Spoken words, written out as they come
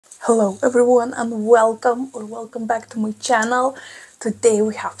Hello everyone and welcome back to my channel. Today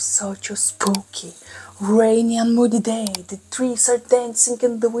we have such a spooky, rainy and moody day. The trees are dancing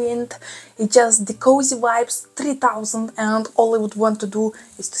in the wind. It's just the cozy vibes 3000 and all I would want to do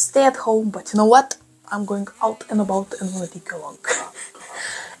is to stay at home, but you know what? I'm going out and about and wanna take you along.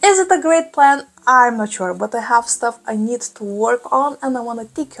 Is it a great plan? I'm not sure, but I have stuff I need to work on and I wanna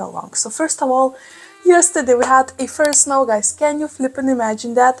take you along. So first of all, yesterday we had a first snow, guys. Can you flip and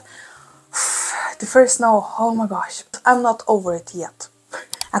imagine that? The first snow, oh my gosh. I'm not over it yet.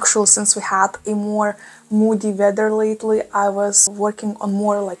 Actually, since we had a more moody weather lately, I was working on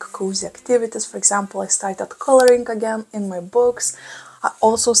more like cozy activities. For example, I started coloring again in my books. I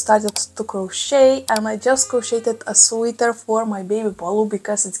also started to crochet and I just crocheted a sweater for my baby Bolu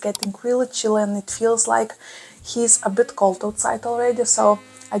because it's getting really chilly and it feels like he's a bit cold outside already. So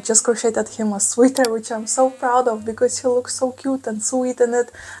I just crocheted him a sweater, which I'm so proud of because he looks so cute and sweet in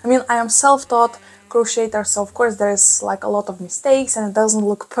it. I mean, I am self-taught crocheter, so of course there's like a lot of mistakes and it doesn't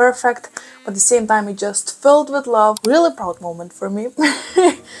look perfect, but at the same time it's just filled with love. Really proud moment for me.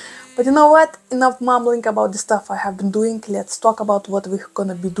 But you know what? Enough mumbling about the stuff I have been doing. Let's talk about what we're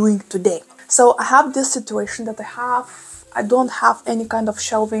gonna be doing today. So I have this situation that I don't have any kind of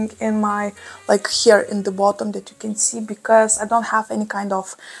shelving in my, like here in the bottom that you can see, because I don't have any kind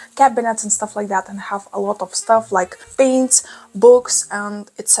of cabinets and stuff like that, and I have a lot of stuff like paints, books and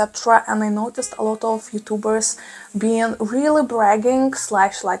etc. And I noticed a lot of YouTubers being really bragging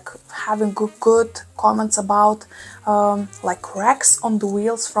slash like having good comments about like racks on the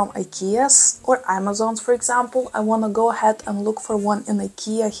wheels from IKEA's or Amazon's, for example. I want to go ahead and look for one in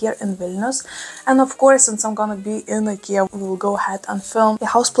IKEA here in Vilnius, and of course, since I'm gonna be in IKEA, we will go ahead and film a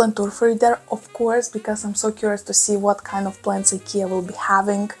houseplant tour for you there, of course, because I'm so curious to see what kind of plants IKEA will be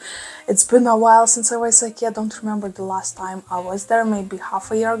having. It's been a while since I was at IKEA. I don't remember the last time I was there, maybe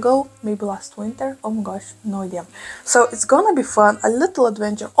half a year ago, maybe last winter. Oh my gosh, no idea. So it's gonna be fun, a little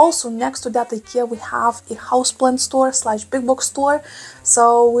adventure. Also, next to that IKEA, we have a houseplant store slash big box store,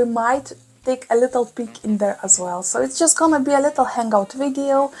 so we might take a little peek in there as well. So it's just gonna be a little hangout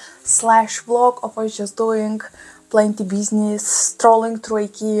video slash vlog of us just doing plenty business, strolling through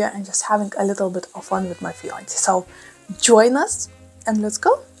IKEA and just having a little bit of fun with my fiance. So join us and let's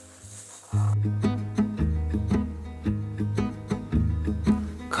go.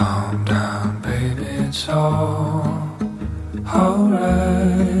 Calm down, baby, it's alright.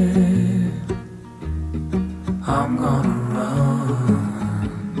 I'm gonna run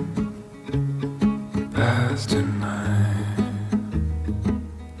past tonight.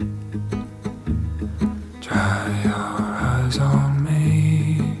 Dry your eyes on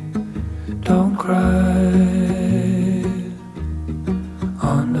me, don't cry.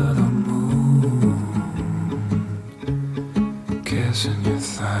 Under the moon, kissing your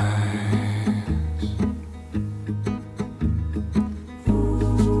thighs.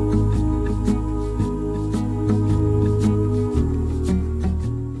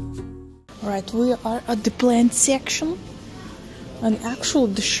 Right, we are at the plant section, and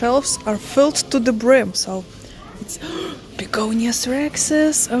actually the shelves are filled to the brim, so it's Begonias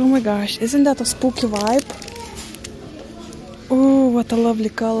rexes. Oh my gosh, isn't that a spooky vibe? Oh, what a lovely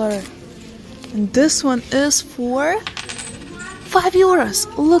color. And this one is for 5 euros.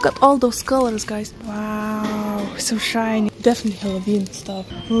 Look at all those colors, guys. Wow, so shiny. Definitely Halloween stuff.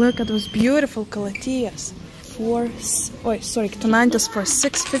 Look at those beautiful calatheas. Ctenantes for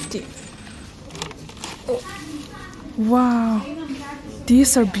 6.50. Wow,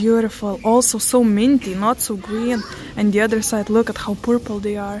 these are beautiful. Also so minty, not so green. And the other side, look at how purple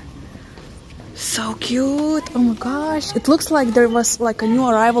they are. So cute. Oh my gosh, it looks like there was like a new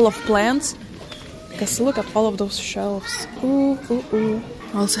arrival of plants, because look at all of those shelves. Ooh, ooh, ooh.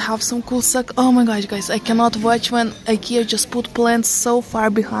 I also have some cool oh my gosh, guys, I cannot watch when IKEA just put plants so far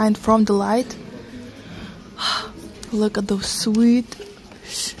behind from the light. Look at those sweet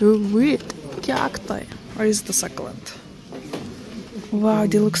cacti. Or is the succulent? Wow,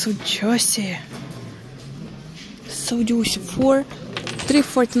 they look so juicy. So juicy. For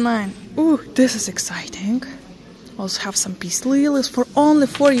 3.49. Ooh, this is exciting. Also have some peace lilies for only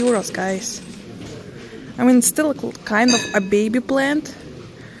 4 euros, guys. I mean, it's still kind of a baby plant,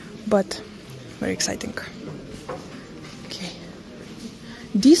 but very exciting. Okay.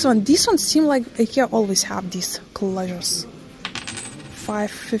 These ones seem like IKEA always have these collages.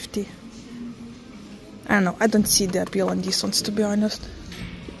 5.50. I don't know, I don't see the appeal on these ones, to be honest.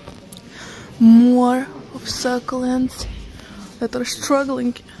 More of succulents that are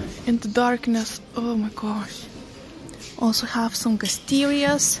struggling in the darkness. Oh my gosh. Also have some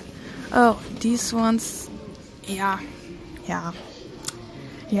gasterias. Oh, these ones, yeah.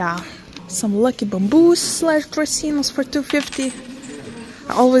 Yeah, some lucky bamboos slash dracaenas for $2.50.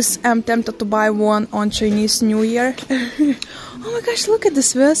 I always am tempted to buy one on Chinese New Year. Oh my gosh, look at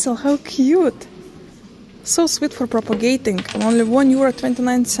this vessel, how cute! So sweet for propagating, only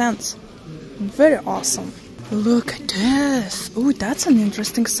 €1.29. Very awesome. Look at this! Oh, that's an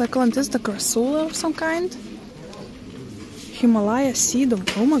interesting succulent. Is the crassula of some kind? Himalaya sedum.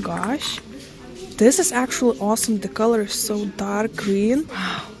 Oh my gosh. This is actually awesome. The color is so dark green.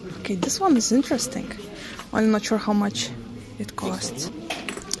 Wow. Okay, this one is interesting. I'm not sure how much it costs.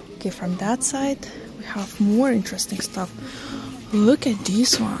 Okay, from that side we have more interesting stuff. Look at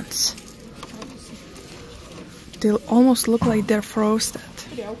these ones. They almost look like they're frosted.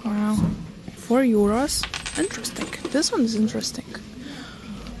 Wow. €4. Interesting. This one is interesting.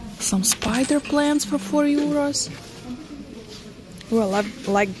 Some spider plants for €4. Well, I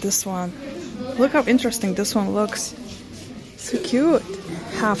like this one. Look how interesting this one looks. So cute.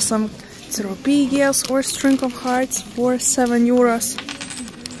 Have some Ceropegias or string of hearts for €7.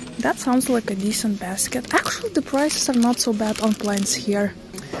 That sounds like a decent basket. Actually, the prices are not so bad on plants here.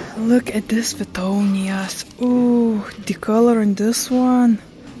 Look at this Petunias. Ooh, the color in this one.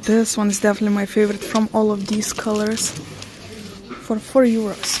 This one is definitely my favorite from all of these colors. For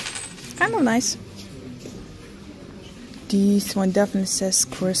 €4. Kind of nice. This one definitely says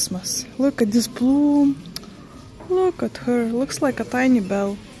Christmas. Look at this bloom. Look at her. Looks like a tiny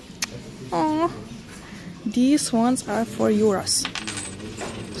bell. Aww. These ones are €4.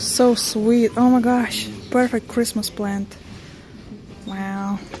 So sweet. Oh my gosh. Perfect Christmas plant.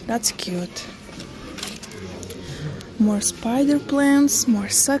 Wow. That's cute. More spider plants. More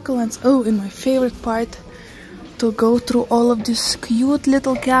succulents. Oh, and my favorite part, to go through all of these cute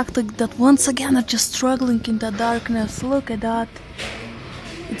little cacti that once again are just struggling in the darkness. Look at that.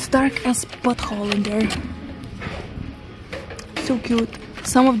 It's dark as butthole in there. So cute.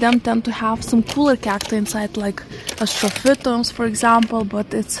 Some of them tend to have some cooler cacti inside, like astrophytums, for example,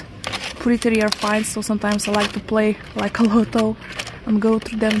 but it's pretty rare find, so sometimes I like to play like a lotto and go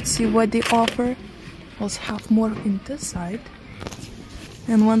through them and see what they offer. Also have more in this side.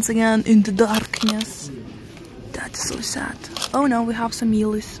 And once again in the darkness. That's so sad. Oh no, we have some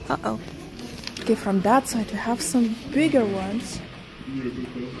lilies. Uh-oh. Okay, from that side we have some bigger ones.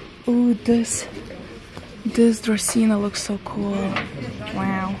 Ooh, this dracaena looks so cool.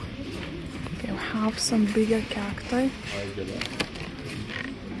 Wow. Okay, we have some bigger cacti.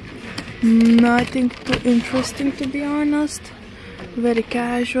 Nothing too interesting, to be honest. Very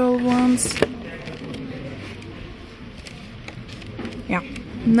casual ones. Yeah,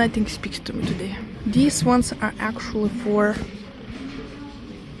 nothing speaks to me today. These ones are actually for,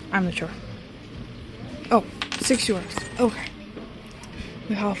 I'm not sure. Oh, €6. Okay.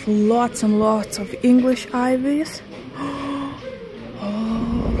 We have lots and lots of English ivies. Oh,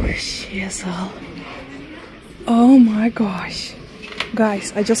 shizzle. Oh my gosh.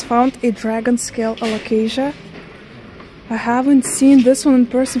 Guys, I just found a dragon scale alocasia. I haven't seen this one in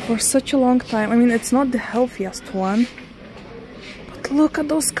person for such a long time. I mean, it's not the healthiest one. But look at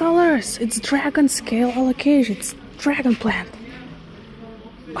those colors. It's dragon scale alocasia. It's dragon plant.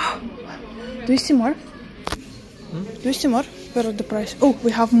 Oh. Do you see more? Do you see more? Where are the price? Oh,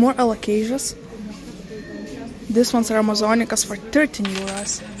 we have more alocasias. These ones are Amazonicas for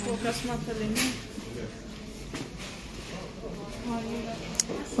 €13.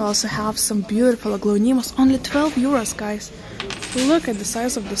 We also have some beautiful aglaonimas, only €12, guys. Look at the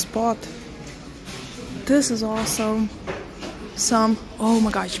size of this pot. This is awesome. Some, oh my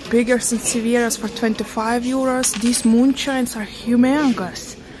gosh, bigger sansevieras for €25. These moonshines are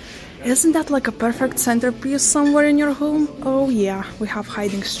humongous. Isn't that like a perfect centerpiece somewhere in your home? Oh yeah, we have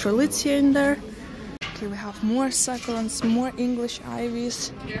hiding strelitzia in there. Okay, we have more succulents, more English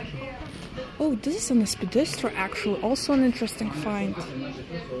ivies. Oh, this is an aspidistra actually, also an interesting find.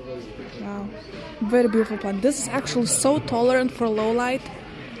 Wow, very beautiful plant. This is actually so tolerant for low light,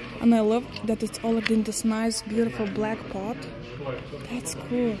 and I love that it's already in this nice, beautiful black pot. That's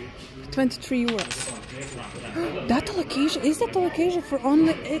cool. €23. That alocasia, is that alocasia for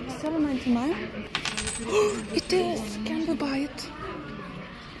only $7.99? It is. Can we buy it?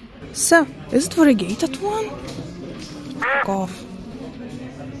 So, is it variegated one? Off.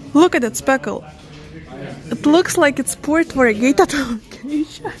 Look at that speckle. It looks like it's port variegated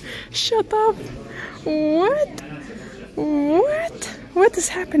alocasia. Shut up. What? What? What is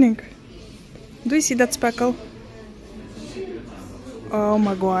happening? Do you see that speckle? Oh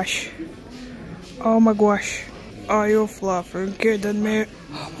my gosh. Oh my gosh. Are you fluffing kidding me?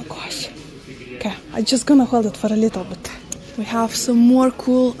 Oh my gosh. Okay, I'm just gonna hold it for a little bit. We have some more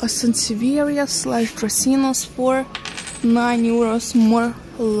cool sansevieria slash dracaenas for €9. More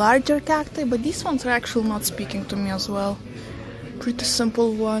larger cacti, but these ones are actually not speaking to me as well. Pretty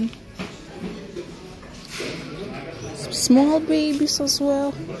simple one. Some small babies as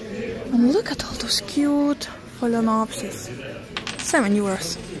well. And look at all those cute phalaenopsis.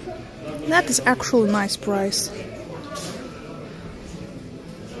 €7. That is actually a nice price.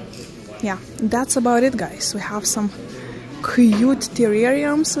 Yeah, that's about it, guys. We have some cute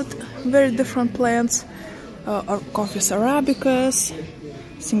terrariums with very different plants. Orchis arabicus,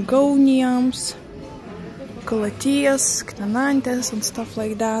 syngoniums, calatheas, ctenantes and stuff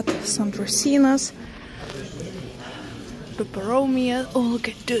like that. Some dracaenas, peperomias. Oh, look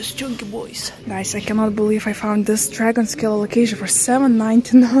at this, chunky boys. Guys, I cannot believe I found this dragon scale alocasia for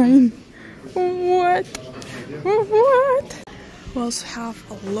 $7.99. What? What? We also have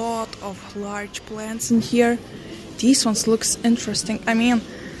a lot of large plants in here. These ones looks interesting. I mean,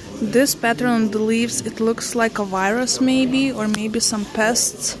 this pattern on the leaves, it looks like a virus maybe, or maybe some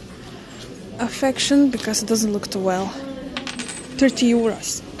pests affection, because it doesn't look too well.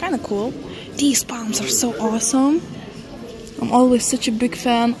 €30. Kinda cool. These palms are so awesome. I'm always such a big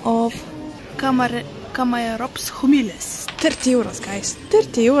fan of Camaerops humilis. €30, guys.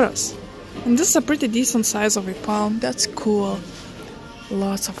 €30. And this is a pretty decent size of a palm. That's cool.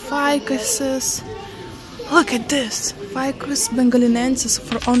 Lots of ficuses. Look at this. Ficus bengalinensis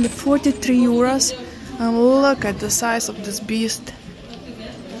for only €43. And look at the size of this beast.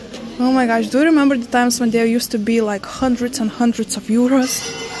 Oh my gosh, do you remember the times when there used to be like hundreds and hundreds of euros?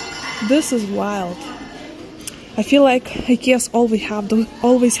 This is wild. I feel like IKEAs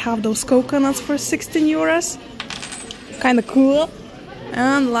always have those coconuts for €16. Kinda cool.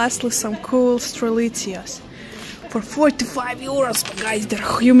 And lastly, some cool strelitzias for €45. But guys, they're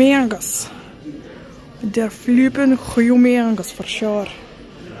humongous. They're flipping humongous for sure.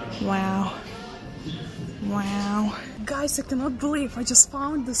 Wow. Wow. Guys, I cannot believe I just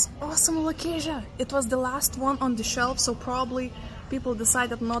found this awesome alocasia. It was the last one on the shelf, so probably people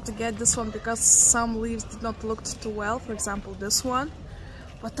decided not to get this one because some leaves did not look too well, for example this one.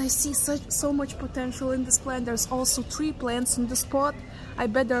 But I see so much potential in this plant. There's also 3 plants in this pot. I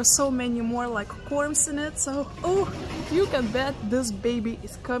bet there are so many more like corms in it. So, oh, you can bet this baby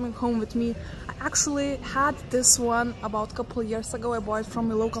is coming home with me. I actually had this one about a couple of years ago. I bought it from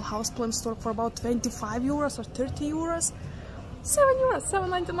a local houseplant store for about €25 or €30. €7,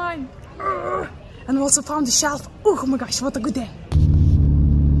 $7.99. And we also found the shelf. Oh my gosh, what a good day.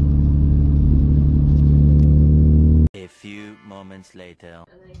 A few moments later.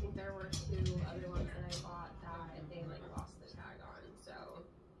 And I think there were 2 other ones that I bought that they like lost the tag on, so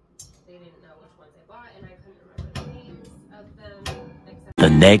they didn't know which ones I bought, and I couldn't remember the names of them. Except The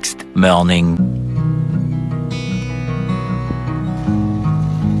next morning.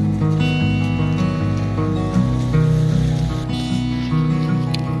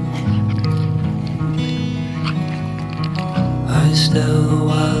 I still the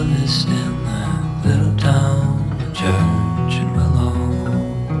wildest in that little town, a church in Willow,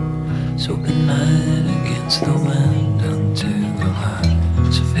 soaking night against the wind until the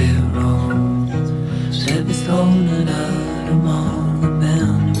lights of hero. Said we thrown it out among the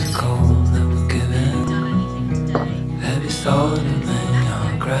band with cold that were given. Have you thought of laying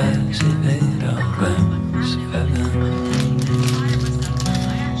our grassy bed on glimpse of heaven?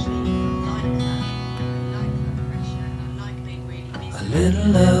 A little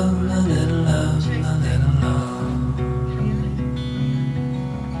love, a little love, a little love.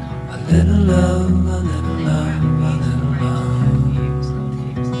 A little love, a little love, a little love.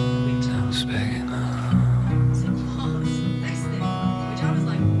 Sounds big enough. which I was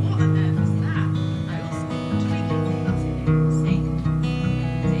like, what on earth is that? I also tweaking things in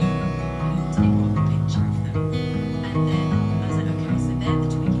take one picture of them, and then I was like, okay, so they're the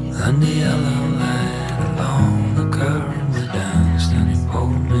tweaking. And the yellow light along the curb we danced and he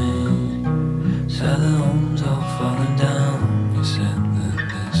pulled me. Said the home's all falling down. You said that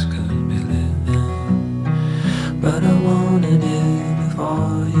this could be living, but I wanted it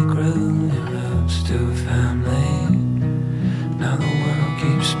before you grew your roots to a family. Now the world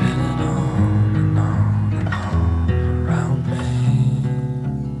keeps spinning on and on and on around me.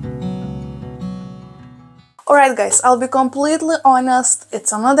 Alright guys, I'll be completely honest,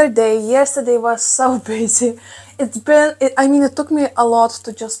 it's another day. Yesterday was so busy. It took me a lot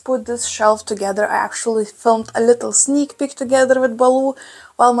to just put this shelf together. I actually filmed a little sneak peek together with Baloo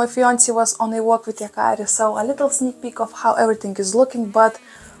while my fiance was on a walk with Yakari. So a little sneak peek of how everything is looking, but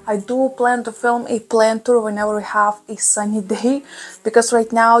I do plan to film a plant tour whenever we have a sunny day, because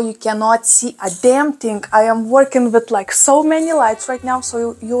right now you cannot see a damn thing. I am working with like so many lights right now,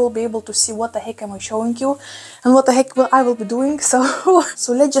 so you will be able to see what the heck am I showing you and what the heck I will be doing. So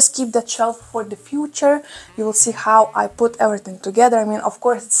let's just keep that shelf for the future. You will see how I put everything together. I mean, of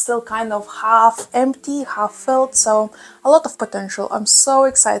course, it's still kind of half empty, half filled, so a lot of potential. I'm so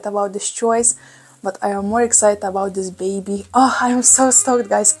excited about this choice. But I am more excited about this baby. Oh, I am so stoked,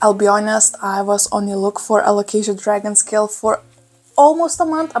 guys. I'll be honest, I was on the look for alocasia dragon scale for almost a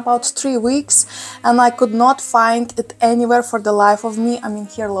month, about 3 weeks, and I could not find it anywhere for the life of me. I mean,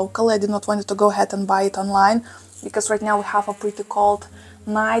 here locally, I did not want to go ahead and buy it online, because right now we have a pretty cold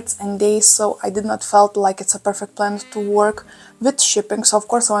nights and days, so I did not felt like it's a perfect plan to work with shipping. So of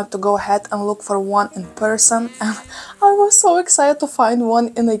course I wanted to go ahead and look for one in person, and I was so excited to find one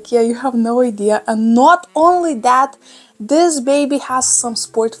in IKEA, you have no idea. And not only that, this baby has some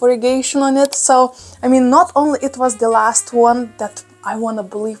sport variegation on it. So I mean, not only it was the last one that I wanna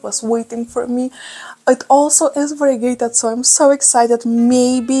believe was waiting for me, it also is variegated, so I'm so excited.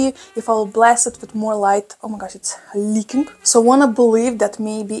 Maybe if I will blast it with more light, oh my gosh, it's leaking. So wanna believe that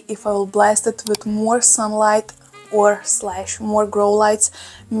maybe if I will blast it with more sunlight or slash more grow lights,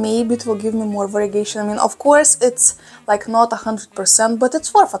 maybe it will give me more variegation. I mean, of course, it's like not 100%, but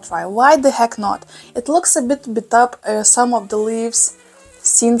it's worth a try. Why the heck not? It looks a bit beat up. Some of the leaves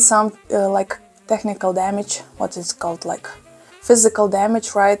seen some like technical damage. What is it called? Like physical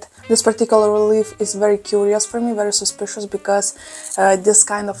damage, right? This particular leaf is very curious for me, very suspicious, because this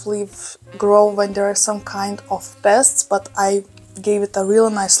kind of leaf grow when there are some kind of pests, but I gave it a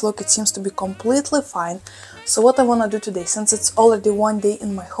really nice look. It seems to be completely fine. So what I want to do today, since it's already one day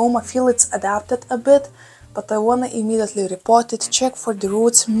in my home, I feel it's adapted a bit, but I want to immediately repot it, check for the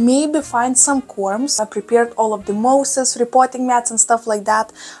roots, maybe find some corms. I prepared all of the mosses, repotting mats and stuff like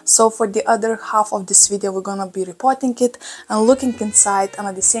that. So for the other half of this video, we're gonna be repotting it and looking inside, and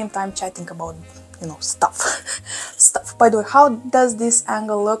at the same time chatting about, you know, stuff. stuff. By the way, how does this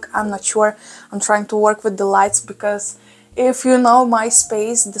angle look? I'm not sure. I'm trying to work with the lights, because if you know my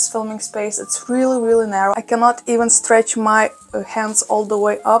space, this filming space, it's really narrow. I cannot even stretch my hands all the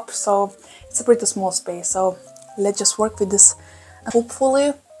way up, so it's a pretty small space. So let's just work with this.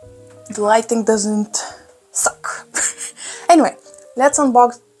 Hopefully the lighting doesn't suck. Anyway, let's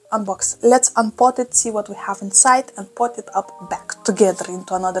unbox. Let's unpot it, see what we have inside, and pot it up back together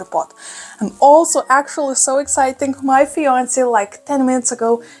into another pot. And also, actually so exciting, my fiance like 10 minutes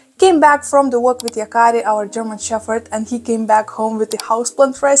ago came back from the walk with Yakari, our German Shepherd, and he came back home with the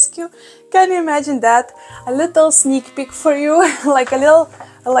houseplant rescue. Can you imagine that? A little sneak peek for you, like a little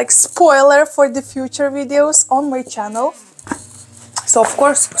spoiler for the future videos on my channel. So of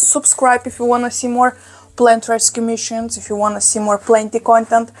course, subscribe if you want to see more plant rescue missions, if you want to see more planty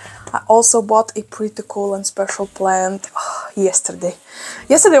content. I also bought a pretty cool and special plant yesterday.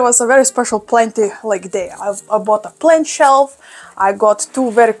 Yesterday was a very special planty like day. I bought a plant shelf. I got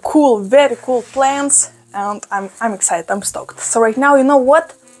two very cool plants, and I'm excited, I'm stoked. So right now, you know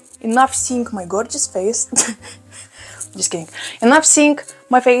what? Enough seeing my gorgeous face. Just kidding. Enough seeing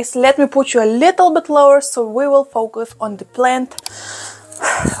my face. Let me put you a little bit lower so we will focus on the plant.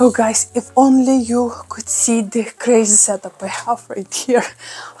 Oh guys, if only you could see the crazy setup I have right here.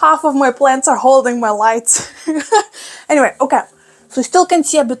 Half of my plants are holding my lights. Anyway, okay. So you still can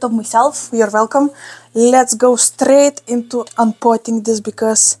see a bit of myself. You're welcome. Let's go straight into unpotting this,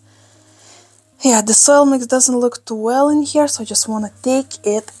 because yeah, the soil mix doesn't look too well in here, so I just want to take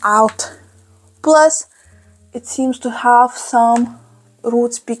it out. Plus, it seems to have some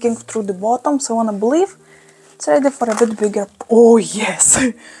roots peeking through the bottom, so I want to believe it's ready for a bit bigger. Oh yes,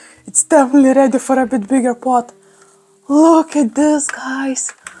 it's definitely ready for a bit bigger pot. Look at this,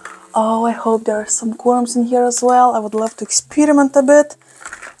 guys. Oh, I hope there are some worms in here as well. I would love to experiment a bit.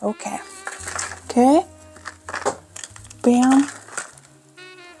 Okay. Okay. Bam.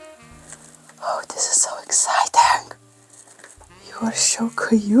 Oh, this is so exciting. You are so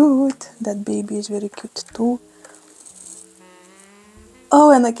cute. That baby is very cute too.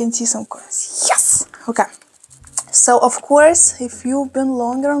 Oh, and I can see some corns. Yes! Okay. So, of course, if you've been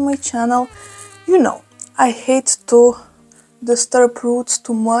longer on my channel, you know, I hate to disturb roots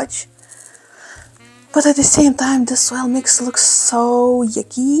too much. But at the same time, this soil mix looks so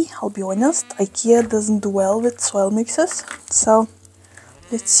yucky. I'll be honest, IKEA doesn't do well with soil mixes. So,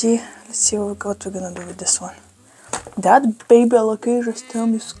 let's see what we're gonna do with this one. That baby alocasia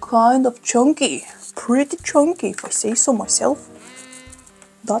stem is kind of chunky. Pretty chunky, if I say so myself.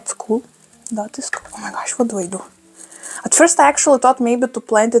 That's cool. That is cool. Oh my gosh, what do I do? At first I actually thought maybe to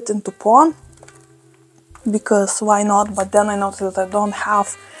plant it into pond. because why not? But then I noticed that I don't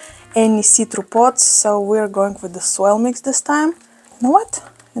have any see-through pots, so we're going with the soil mix this time. You know what?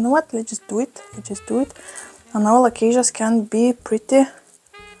 You know what? Let's just do it. Let's just do it. And all acacias can be pretty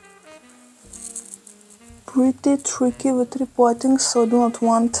tricky with repotting, so I do not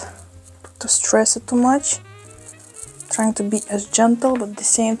want to stress it too much. Trying to be as gentle, but at the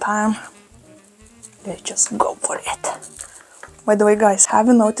same time, let's just go for it. By the way, guys, have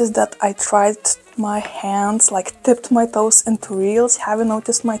you noticed that I tried my hands, like tipped my toes into reels? Have you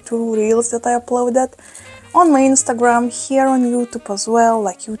noticed my 2 reels that I uploaded on my Instagram, here on YouTube as well,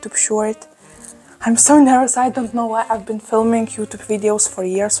 like YouTube short? I'm so nervous. I don't know why. I've been filming YouTube videos for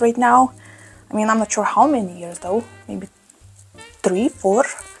years right now. I mean, I'm not sure how many years though, maybe 3, 4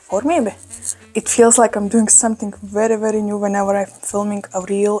 maybe. It feels like I'm doing something very, very new whenever I'm filming a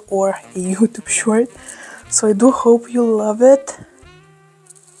reel or a YouTube short. So I do hope you love it.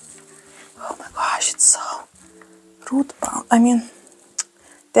 Oh my gosh, it's so root bound. I mean,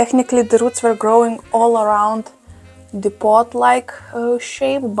 technically the roots were growing all around the pot-like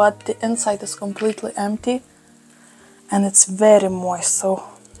shape, but the inside is completely empty and it's very moist, so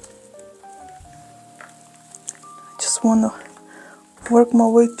I just want to work my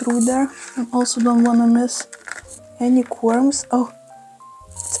way through there and also don't want to miss any worms. Oh,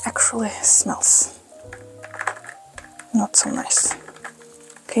 it actually smells not so nice.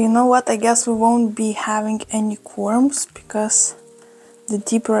 Okay, you know what? I guess we won't be having any worms because the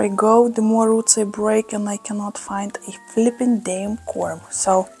deeper I go, the more roots I break and I cannot find a flipping damn worm.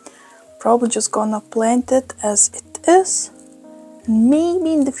 So probably just gonna plant it as it is.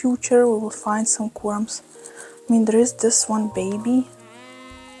 Maybe in the future we will find some worms. I mean, there is this one baby,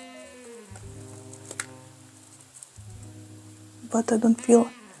 but I don't feel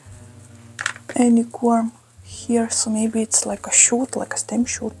any worm here, so maybe it's like a shoot, like a stem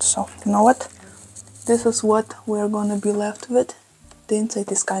shoot. So you know what? This is what we're gonna be left with. The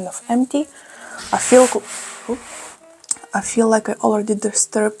inside is kind of empty. I feel like I already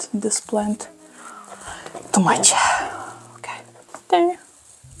disturbed this plant too much. Okay. There.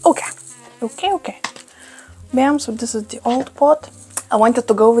 Okay. Bam, so this is the old pot. I wanted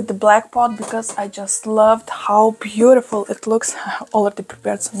to go with the black pot because I just loved how beautiful it looks. I already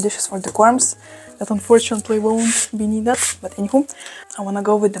prepared some dishes for the worms that unfortunately won't be needed. But anywho, I want to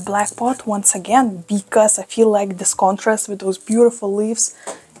go with the black pot once again because I feel like this contrast with those beautiful leaves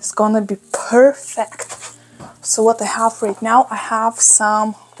is gonna be perfect. So what I have right now, I have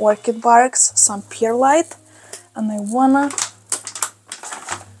some orchid barks, some perlite, and I wanna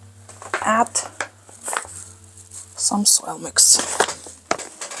add some soil mix.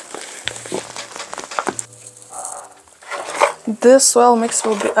 This soil mix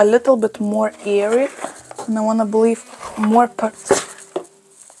will be a little bit more airy, and I wanna believe more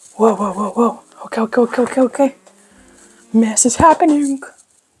Whoa. Okay. Mess is happening.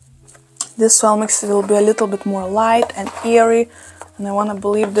 This soil mix will be a little bit more light and airy, and I wanna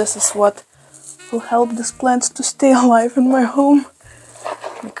believe this is what will help this plant to stay alive in my home.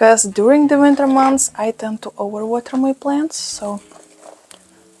 Because during the winter months, I tend to overwater my plants, so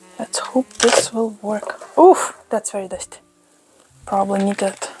let's hope this will work. Oof, that's very dusty. Probably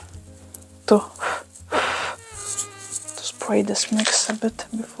needed to spray this mix a bit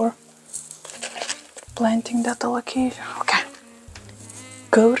before planting that alocasia. Okay.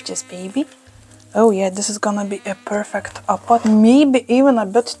 Gorgeous, baby. Oh yeah, this is gonna be a perfect pot. Maybe even a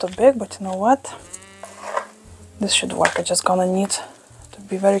bit too big, but you know what? This should work. I just gonna need to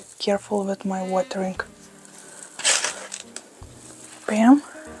be very careful with my watering. Bam.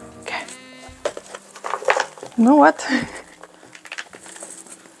 Okay. You know what?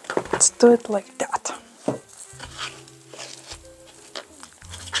 Let's do it like that.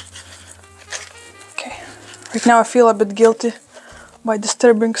 Okay. Right now I feel a bit guilty by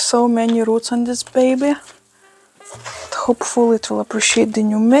disturbing so many roots on this baby. But hopefully it will appreciate the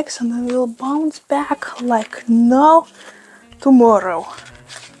new mix and then will bounce back like no tomorrow.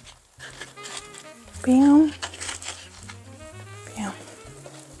 Bam. Bam.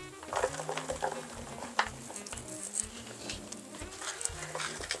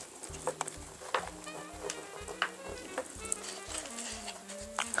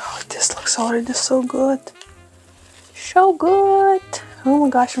 Oh, this looks already so good. So good. Oh my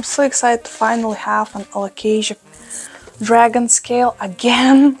gosh, I'm so excited to finally have an alocasia dragon scale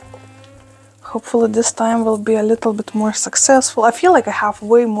again. Hopefully this time will be a little bit more successful. I feel like I have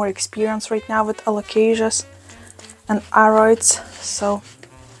way more experience right now with alocasias and aroids. So,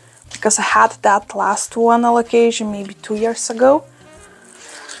 because I had that last one alocasia maybe 2 years ago.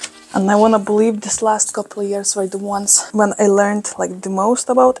 And I want to believe this last couple of years were the ones when I learned like the most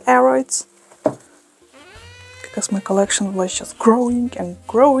about aroids. because my collection was just growing and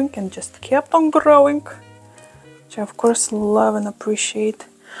growing and just kept on growing, which I of course love and appreciate.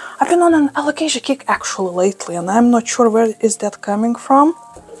 I've been on an alocasia kick actually lately, and I'm not sure where is that coming from.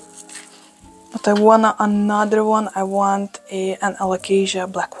 But I want another one. I want an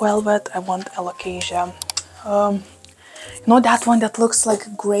alocasia black velvet. I want alocasia, you know, that one that looks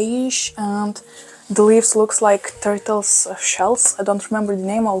like grayish and the leaves looks like turtles' shells. I don't remember the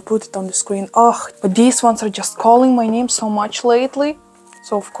name. I'll put it on the screen. Oh, but these ones are just calling my name so much lately.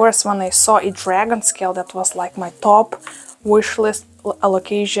 So of course, when I saw a dragon scale, that was like my top wishlist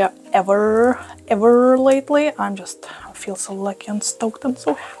alocasia ever lately. I feel so lucky and stoked and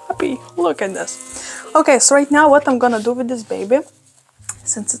so happy. Look at this. Okay, so right now what I'm gonna do with this baby,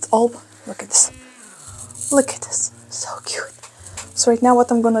 since it's all, look at this, so cute. So right now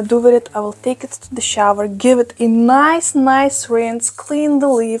what I'm gonna do with it, I will take it to the shower, give it a nice rinse, clean the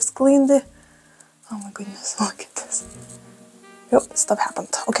leaves, clean the, oh my goodness, look at this. Yep, stuff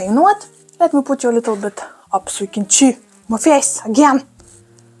happened. Okay, you know what? Let me put you a little bit up so you can see my face again.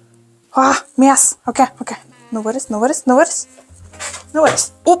 Ah, mess. Okay. No worries.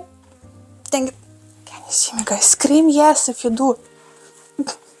 Oh, dang it. Can you see me, guys? Scream yes if you do.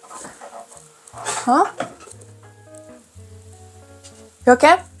 Huh? You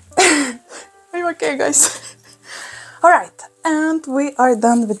okay? Are you okay, guys? Alright, and we are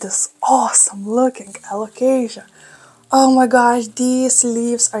done with this awesome looking alocasia. Oh my gosh, these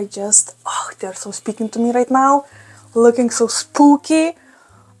leaves are just, oh, they're so speaking to me right now. Looking so spooky.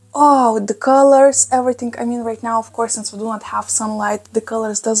 Oh, the colors, everything. I mean, right now, of course, since we do not have sunlight, the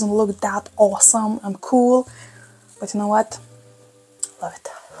colors doesn't look that awesome and cool. But you know what? Love it.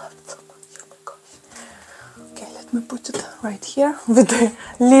 I love it so much. Oh my gosh. Okay, let me put it right here with the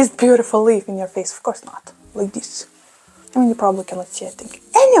least beautiful leaf in your face. Of course not. Like this. I mean, you probably cannot see, I think.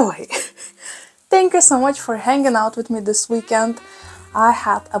 Anyway, thank you so much for hanging out with me this weekend. I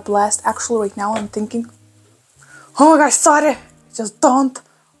had a blast. Actually, right now I'm thinking, oh my gosh, sorry, just don't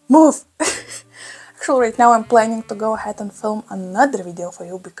move. Actually, right now I'm planning to go ahead and film another video for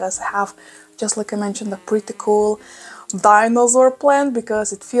you because I have, just like I mentioned, a pretty cool dinosaur plant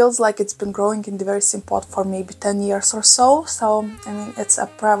because it feels like it's been growing in the very same pot for maybe 10 years or so. So, I mean, it's a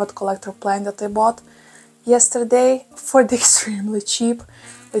private collector plant that I bought yesterday for the extremely cheap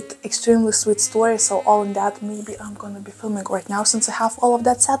with extremely sweet story. So all in that, maybe I'm gonna be filming right now since I have all of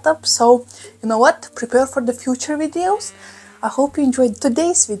that set up. So you know what, prepare for the future videos. I hope you enjoyed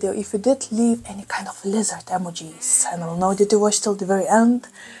today's video. If you did, leave any kind of lizard emojis and I'll know that you watched till the very end.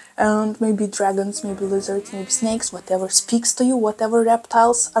 And maybe dragons, maybe lizards, maybe snakes, whatever speaks to you, whatever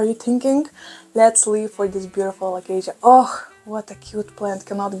reptiles are you thinking. Let's leave for this beautiful alocasia. Oh, what a cute plant.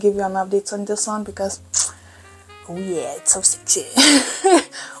 Cannot give you an update on this one because, oh yeah, it's so sexy.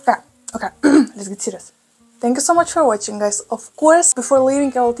 Okay, let's get serious. Thank you so much for watching, guys. Of course, before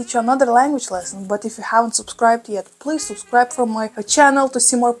leaving, I will teach you another language lesson. But if you haven't subscribed yet, please subscribe for my channel to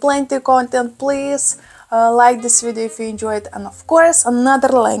see more plenty content. Please like this video if you enjoyed. And of course, another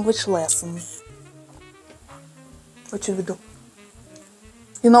language lesson. What should we do?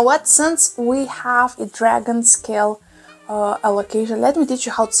 You know what? Since we have a dragon scale alocasia, let me teach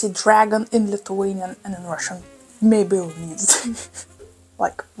you how to say dragon in Lithuanian and in Russian. Maybe we'll need it.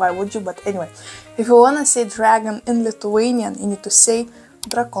 Like, why would you? But anyway, if you want to say dragon in Lithuanian, you need to say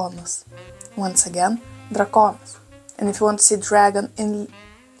drakonas. Once again, drakonas. And if you want to say dragon in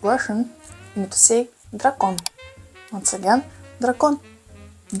Russian, you need to say drakon. Once again, drakon.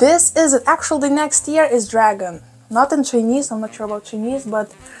 This is it. Actually, the next year is dragon. Not in Chinese, I'm not sure about Chinese,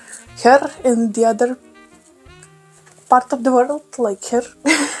 but here in the other part of the world, like here,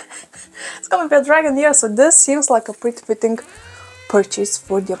 it's gonna be a dragon year, so this seems like a pretty fitting purchase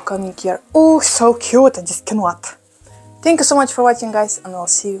for the upcoming year. Oh, so cute, I just cannot. Thank you so much for watching, guys, and I'll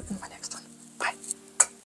see you in my next video.